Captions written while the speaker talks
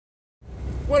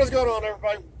What is going on,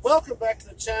 everybody? Welcome back to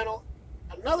the channel.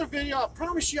 Another video. I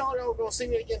promise y'all are going to see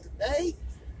me again today.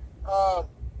 I'm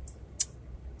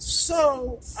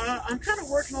kind of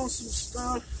working on some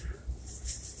stuff,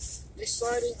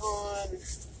 deciding on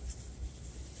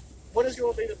what is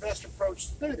going to be the best approach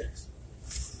to do this.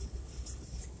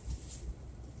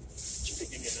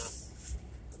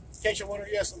 In case you're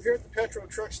wondering, yes, I'm here at the Petro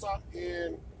truck stop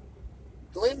in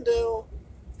Glendale,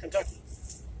 Kentucky.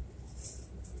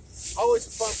 Always a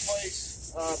fun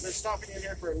place. I've been stopping in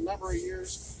here for a number of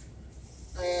years,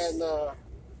 and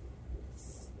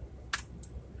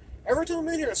every time I'm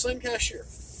in here, the same cashier.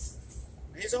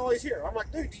 He's always here. I'm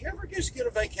like, dude, do you ever just get a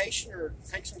vacation or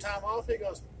take some time off? He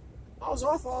goes, I was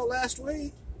off all last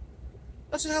week.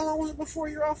 I said, how long was it before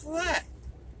you're off of that?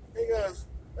 He goes,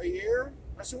 a year.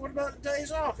 I said, what about the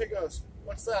days off? He goes,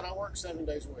 what's that? I work 7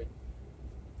 days a week.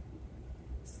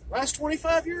 Last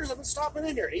 25 years, I've been stopping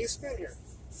in here, and he's been here.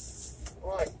 I'm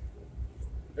like,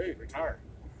 dude, retire.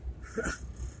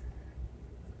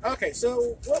 Okay,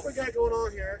 so what we got going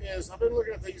on here is I've been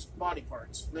looking at these body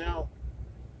parts. Now,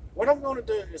 what I'm going to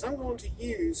do is I'm going to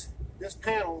use this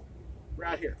panel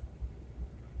right here.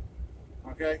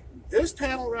 Okay, this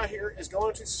panel right here is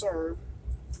going to serve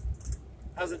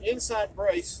as an inside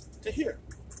brace to here.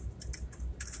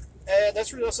 And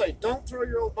that's what I say, don't throw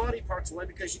your old body parts away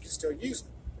because you can still use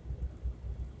them.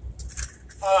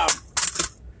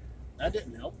 That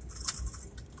didn't help.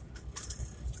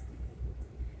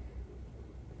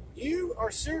 You are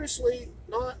seriously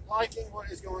not liking what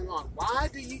is going on. Why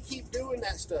do you keep doing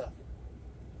that stuff?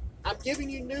 I'm giving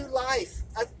you new life,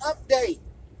 an update.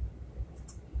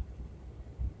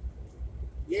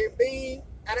 You're being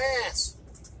an ass.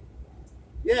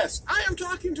 Yes, I am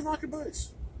talking to my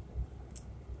caboose.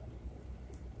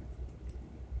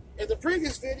 In the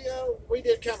previous video, we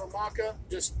did kind of a mock-up.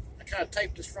 I kind of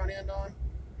taped this front end on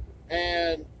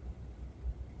and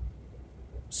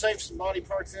saved some body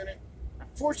parts in it.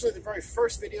 Unfortunately, the very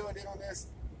first video I did on this,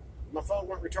 my phone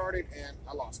went retarded and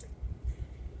I lost it.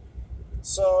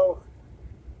 So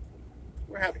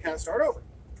we're going to have to kind of start over.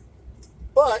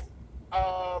 But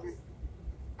I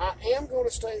am going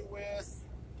to stay with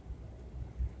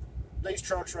these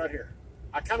trucks right here.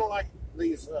 I kind of like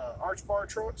these arch bar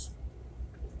trucks.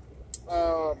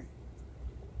 Not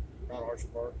arch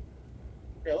bar.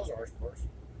 Yeah, those are arch bars.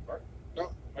 Right?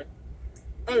 No, right.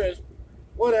 Anyways,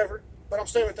 whatever. But I'm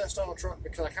staying with that style truck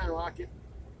because I kind of like it.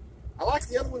 I like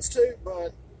the other ones too,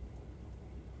 but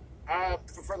I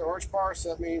prefer the arch bar, so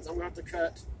that means I'm going to have to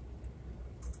cut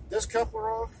this coupler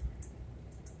off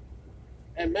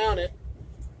and mount it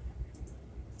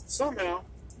somehow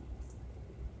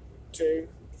to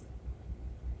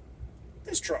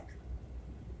this truck.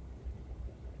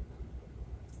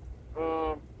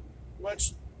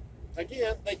 Which,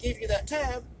 again, they give you that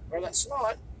tab, or that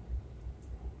slot,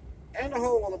 and a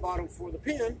hole on the bottom for the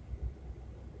pin,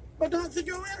 but nothing to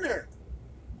go in there.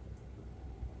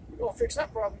 We're going to fix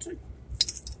that problem too.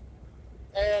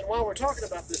 And while we're talking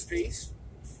about this piece,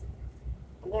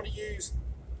 I'm going to use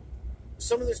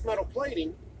some of this metal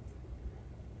plating.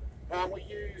 We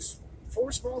use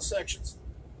 4 small sections.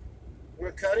 I'm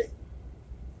going to cut it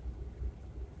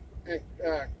and,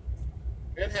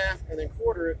 in half and then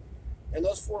quarter it, and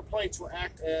those 4 plates will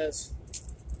act as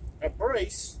a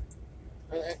brace,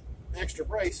 an extra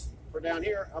brace for down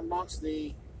here amongst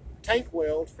the tank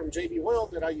weld from JB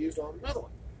Weld that I used on another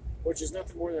one, which is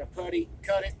nothing more than a putty.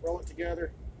 Cut it, roll it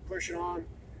together, push it on.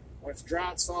 When it's dry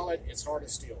and solid, it's hard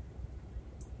as steel.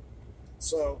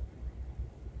 So,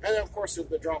 and then of course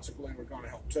the drops of glue are going to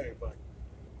help too, but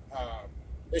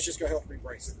it's just going to help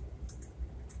re-brace it.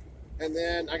 And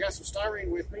then I got some styrene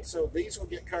with me, so these will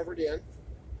get covered in,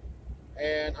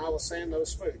 and I will sand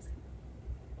those smooth.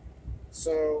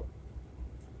 So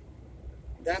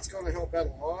that's going to help out a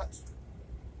lot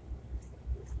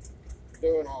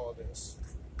doing all of this.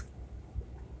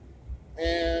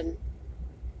 And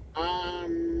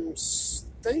I'm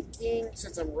thinking,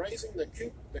 since I'm raising the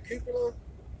cupola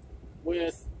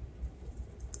with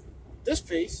this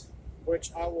piece,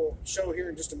 which I will show here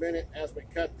in just a minute as we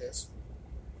cut this,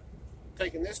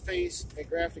 taking this piece and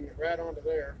grafting it right onto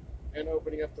there and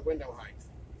opening up the window height.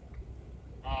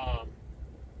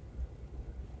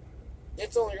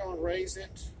 It's only going to raise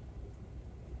it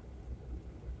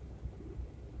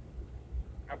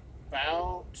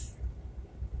about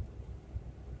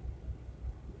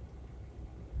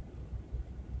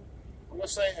I'm going to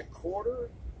say 1/4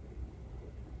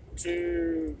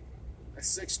 to a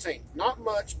 1/16. Not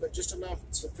much, but just enough,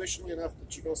 sufficiently enough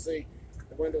that you're going to see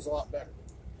the window's a lot better.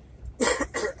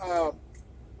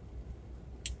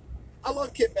 I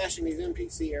love kit bashing these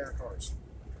MPC era cars.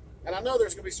 And I know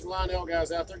there's going to be some Lionel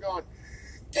guys out there going,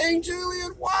 King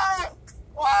Julian, why?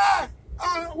 Why?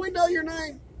 We know your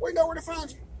name. We know where to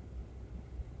find you.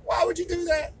 Why would you do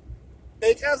that?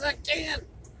 Because I can.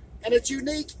 And it's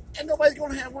unique, and nobody's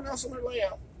going to have one else on their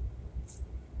layout.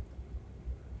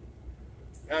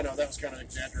 I know, that was kind of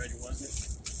exaggerated, wasn't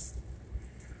it?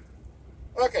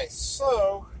 Okay,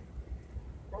 so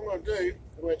what I'm going to do,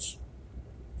 which,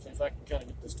 see if I can kind of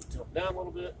get this to tilt down a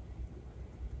little bit.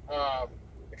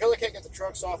 Because I can't get the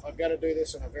trucks off, I've got to do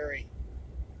this in a very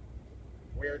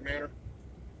weird manner.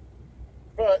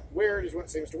 But weird is what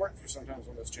seems to work for sometimes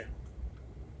on this channel.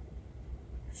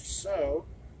 So,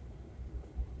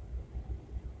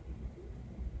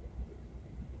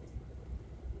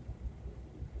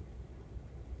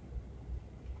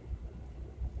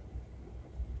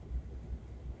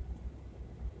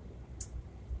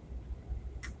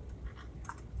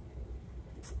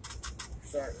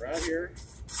 start right here,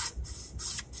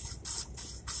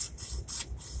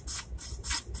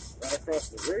 right across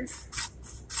the roof.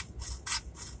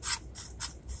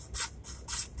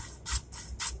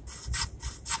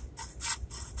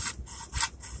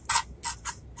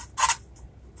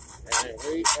 And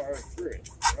we are through it.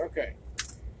 Okay,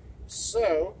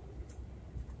 so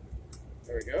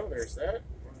there we go. There's that.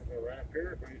 I'm going to go right up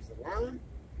here, raise the line.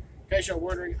 In case you're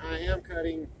wondering, I am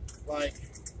cutting like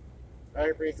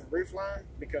right underneath the roof line,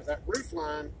 because that roof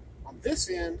line on this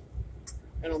end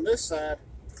and on this side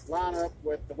line up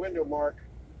with the window mark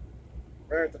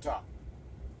right at the top.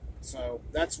 So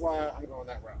that's why I'm going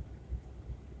that route.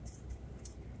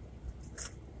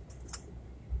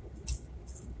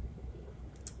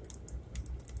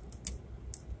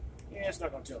 Yeah, it's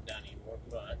not going to tilt down anymore,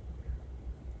 but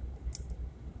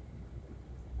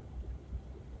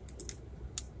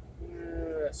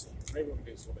let's see. Maybe we'll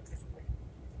do this a little bit differently.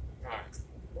 Alright,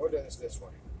 we'll do this way.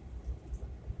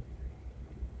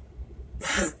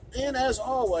 And as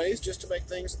always, just to make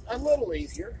things a little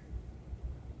easier,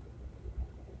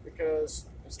 because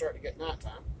it's starting to get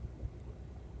nighttime,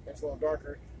 it's a little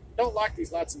darker. Don't like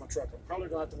these lights in my truck. I'm probably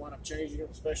going to have to wind up changing them,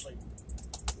 especially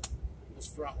this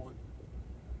front one.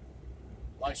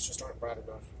 Lights just aren't bright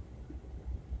enough.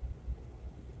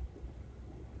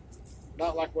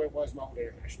 Not like what it was in my old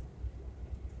International.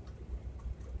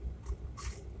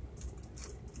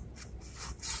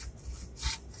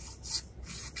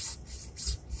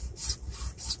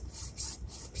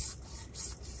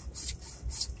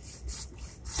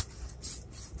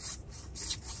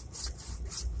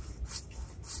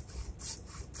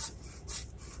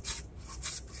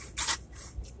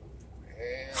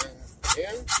 And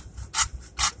again,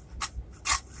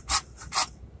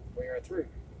 we are through.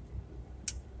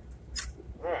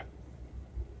 Alright.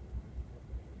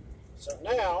 So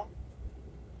now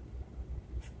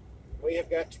we have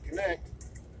got to connect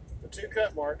the two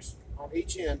cut marks on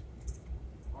each end,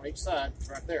 on each side,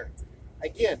 right there.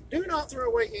 Again, do not throw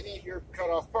away any of your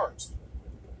cut off parts,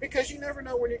 because you never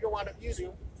know when you're going to wind up using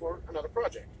them for another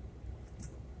project.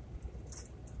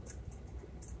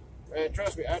 And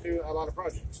trust me, I do a lot of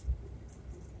projects.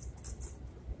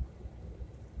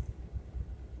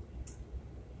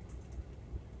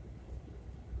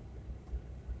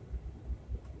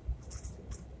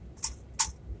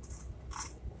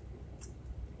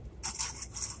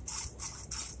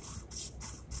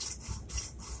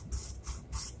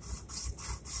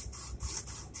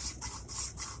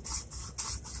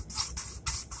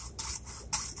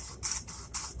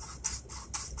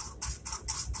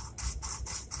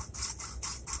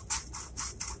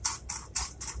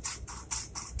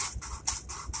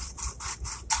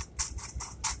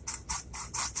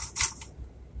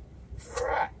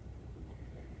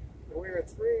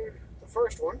 Through the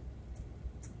first one,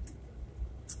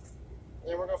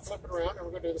 and we're going to flip it around and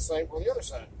we're going to do the same on the other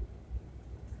side.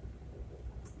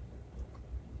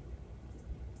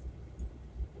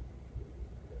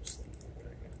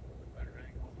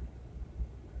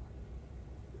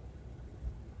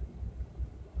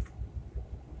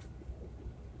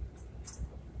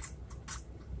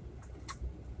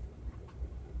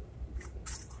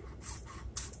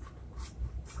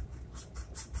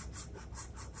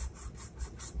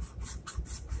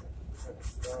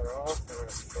 Start off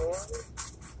and forward,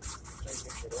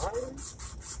 take your lines.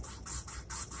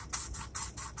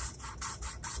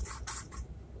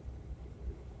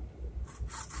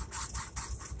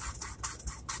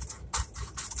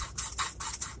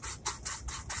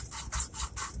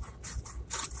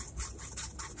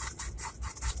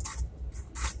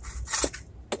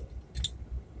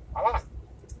 Voila.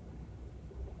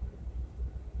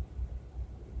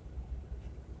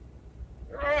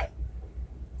 Alright.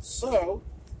 So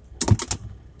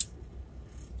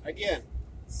again,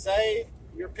 Save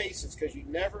your pieces because you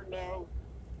never know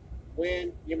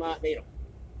when you might need them.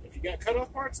 If you got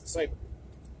cut-off parts, save them.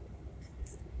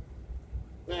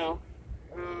 Now,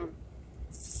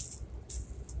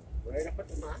 ready to put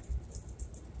the knife?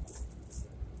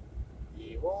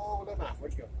 You roll the knife.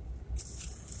 Where'd you go?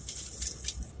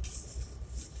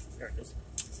 There it is.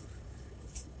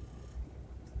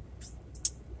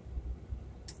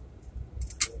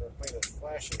 We're going to clean this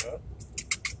flashing up.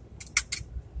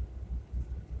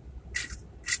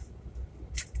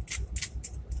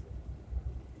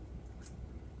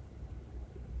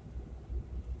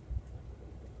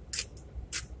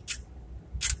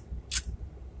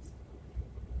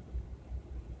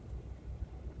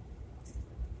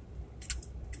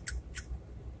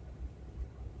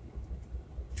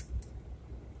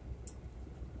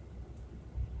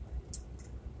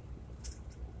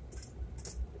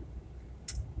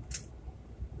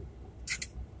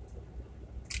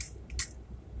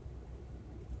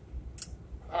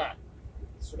 Alright,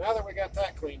 so now that we got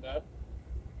that cleaned up,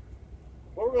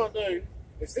 what we're going to do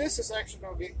is this is actually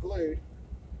going to get glued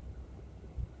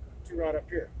to right up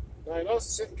here. Now I know it's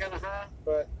sitting kind of high,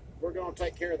 but we're going to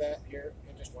take care of that here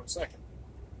in just 1 second.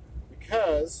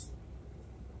 Because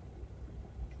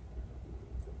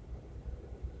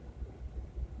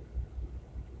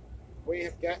we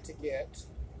have got to get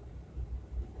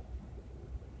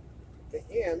the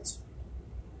ends,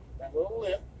 that little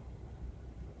lip,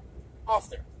 off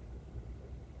there.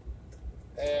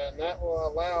 And that will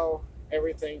allow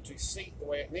everything to seat the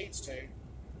way it needs to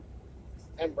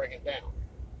and bring it down.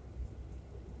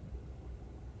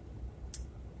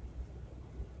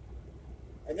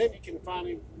 And then you can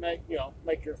finally make your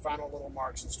final little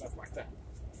marks and stuff like that.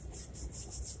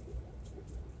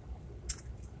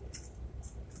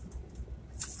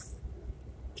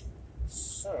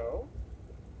 So,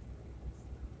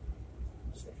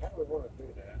 how do we want to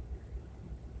do that?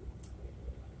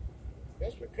 I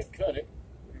guess we could cut it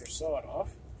or saw it off.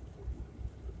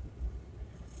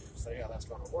 See how that's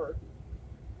going to work.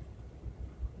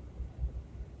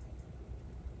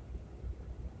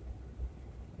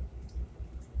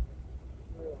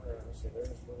 Alright, let's see, there's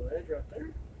a little edge right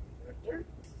there. Right there.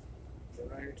 Go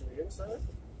right here to the inside.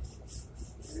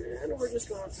 And we're just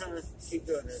going to kind of keep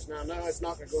doing this. Now, no, it's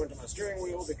not going to go into my steering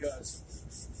wheel because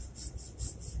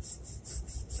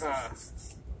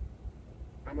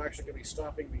I'm actually going to be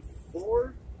stopping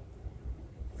before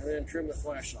and then trim the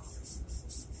flash off.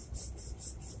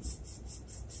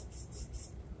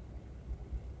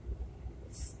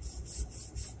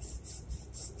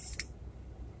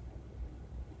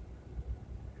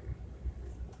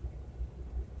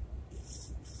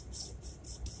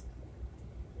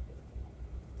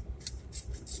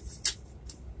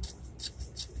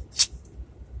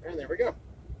 And there we go.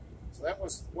 So that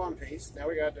was one piece. Now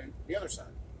we got to do the other side.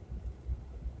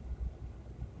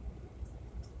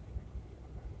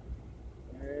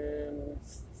 And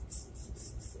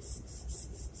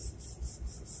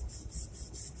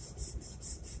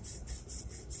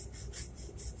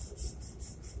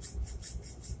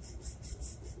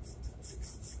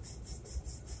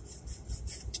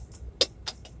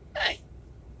hey,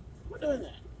 we're doing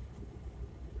that.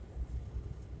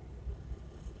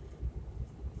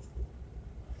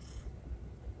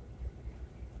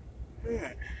 All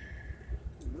right.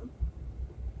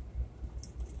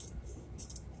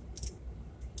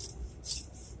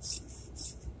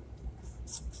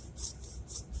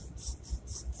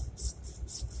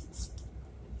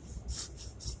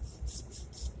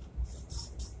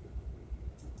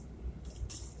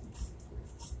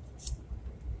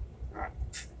 Alright.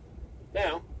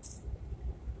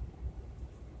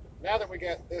 Now that we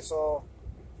got this all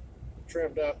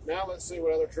trimmed up, now let's see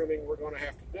what other trimming we're going to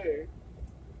have to do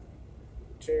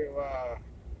to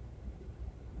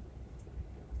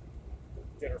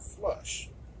get her flush,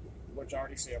 which I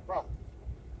already see a problem.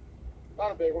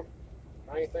 Not a big one.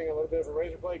 Anything a little bit of a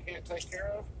razor blade can't take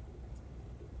care of.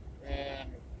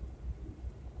 And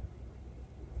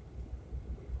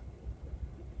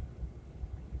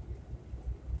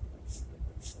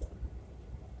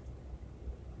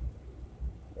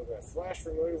we've got flash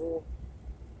removal.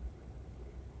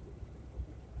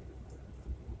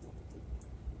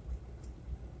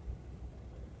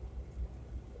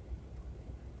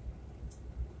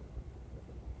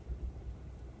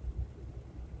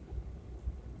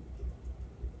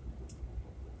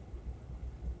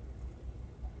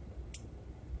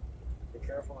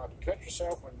 Careful not to cut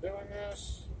yourself when doing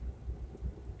this.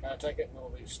 Kind of take it in all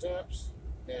these steps,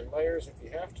 then layers if you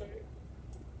have to. If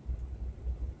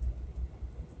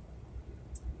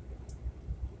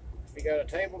you got a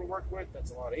table to work with,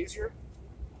 that's a lot easier.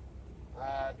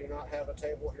 I do not have a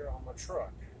table here on my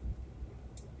truck,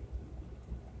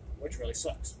 which really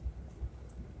sucks.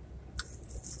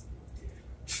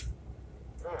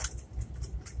 Alright.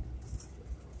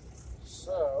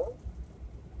 So,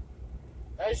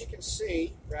 as you can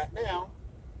see right now,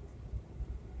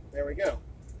 there we go.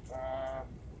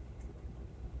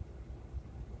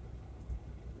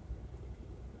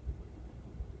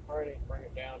 I need to bring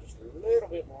it down just a little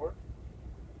bit more,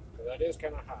 because that is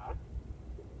kind of high.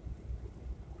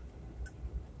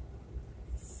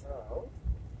 So,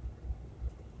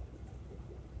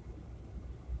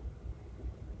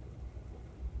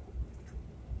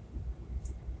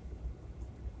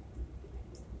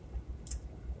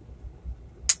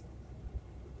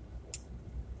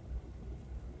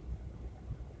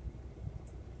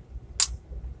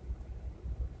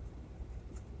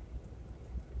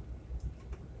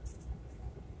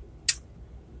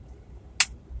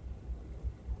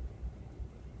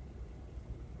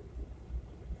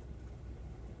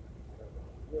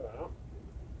 yeah.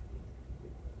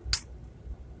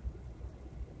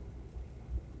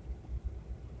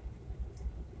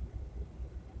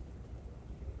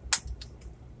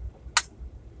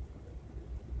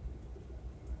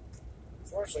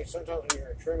 Unfortunately, sometimes when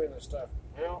you're trimming this stuff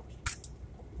out,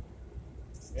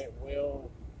 it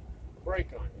will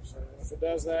break on you. So if it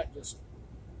does that, just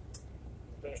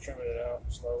finish trimming it out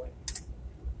slowly.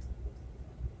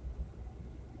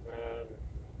 And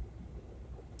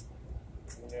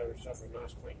you have yourself a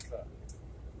nice clean cut.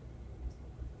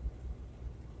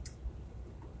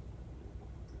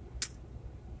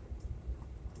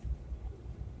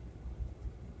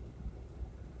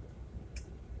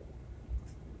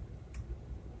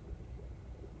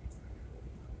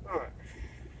 Alright,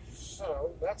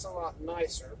 so that's a lot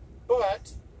nicer,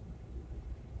 but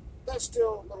that's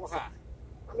still a little high.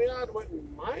 I mean, I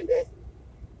wouldn't mind it,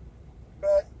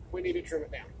 but we need to trim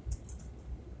it down.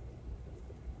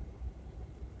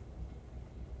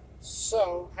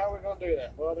 So, how are we going to do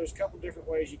that? Well, there's a couple different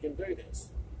ways you can do this.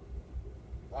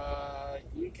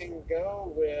 You can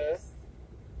go with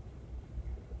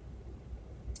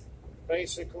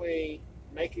basically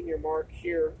making your mark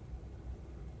here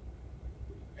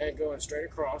and going straight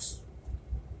across,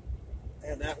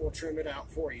 and that will trim it out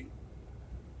for you.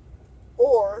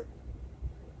 Or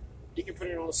you can put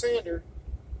it on a sander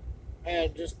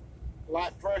and just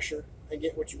light pressure and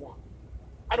get what you want.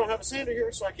 I don't have a sander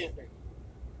here, so I can't do it.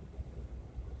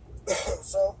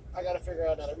 So I got to figure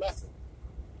out another method.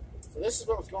 So this is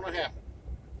what's going to happen.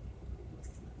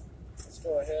 Let's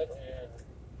go ahead and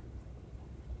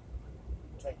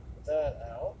take that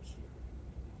out.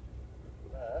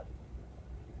 That.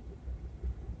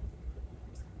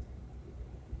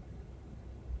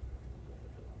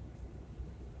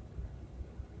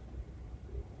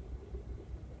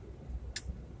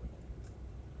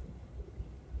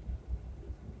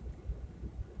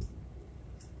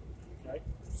 Okay,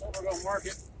 so we're going to mark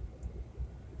it.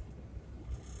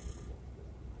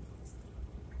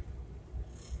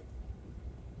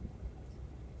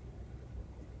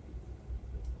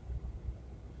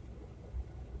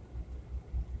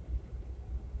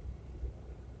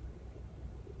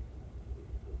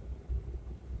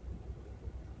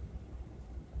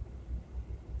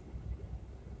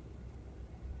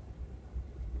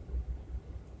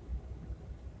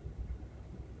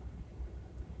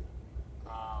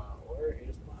 Where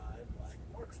is my black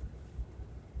marker?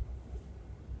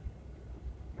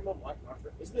 My black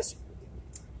marker is missing.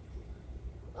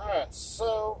 Alright,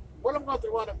 so what I'm going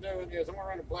to wind up doing is I'm going to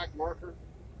run a black marker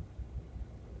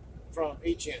from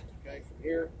each end, okay, from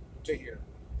here to here.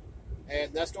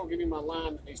 And that's going to give me my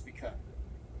line that needs to be cut.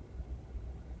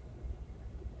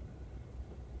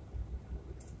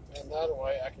 And that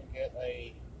way I can get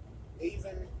a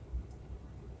even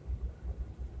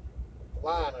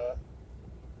line up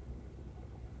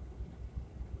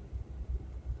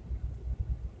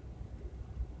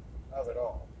of it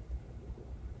all.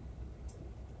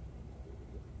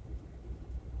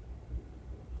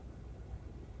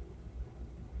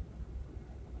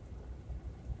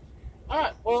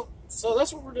 Alright, well, so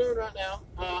that's what we're doing right now.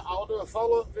 I'll do a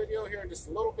follow-up video here in just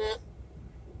a little bit.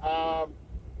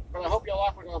 But I hope y'all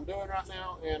like what I'm doing right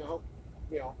now, and I hope,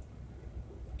 you know,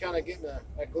 kind of getting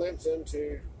a glimpse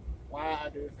into why I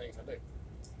do the things I do.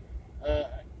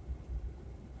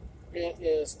 It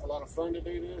is a lot of fun to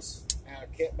do this,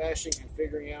 kit bashing and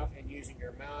figuring out and using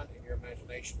your mind and your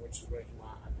imagination, which is the reason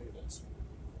why I do this.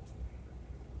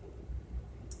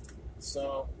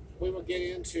 So we will get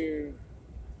into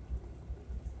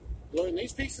gluing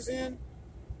these pieces in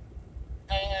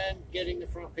and getting the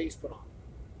front piece put on.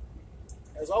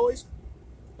 As always,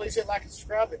 Please hit like and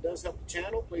subscribe. It does help the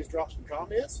channel. Please drop some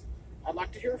comments. I'd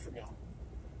like to hear from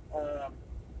y'all.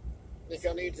 If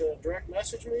y'all need to direct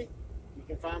message me, you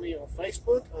can find me on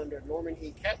Facebook under Norman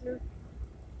E. Kettner.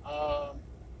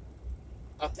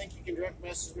 I think you can direct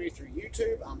message me through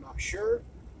YouTube. I'm not sure.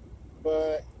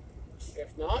 But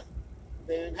if not,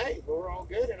 then hey, we're all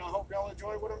good, and I hope y'all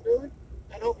enjoy what I'm doing,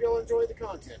 and hope y'all enjoy the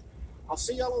content. I'll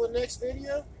see y'all in the next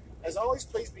video. As always,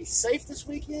 please be safe this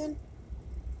weekend,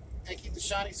 and keep the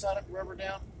shiny side up, rubber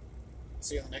down.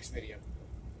 See you in the next video.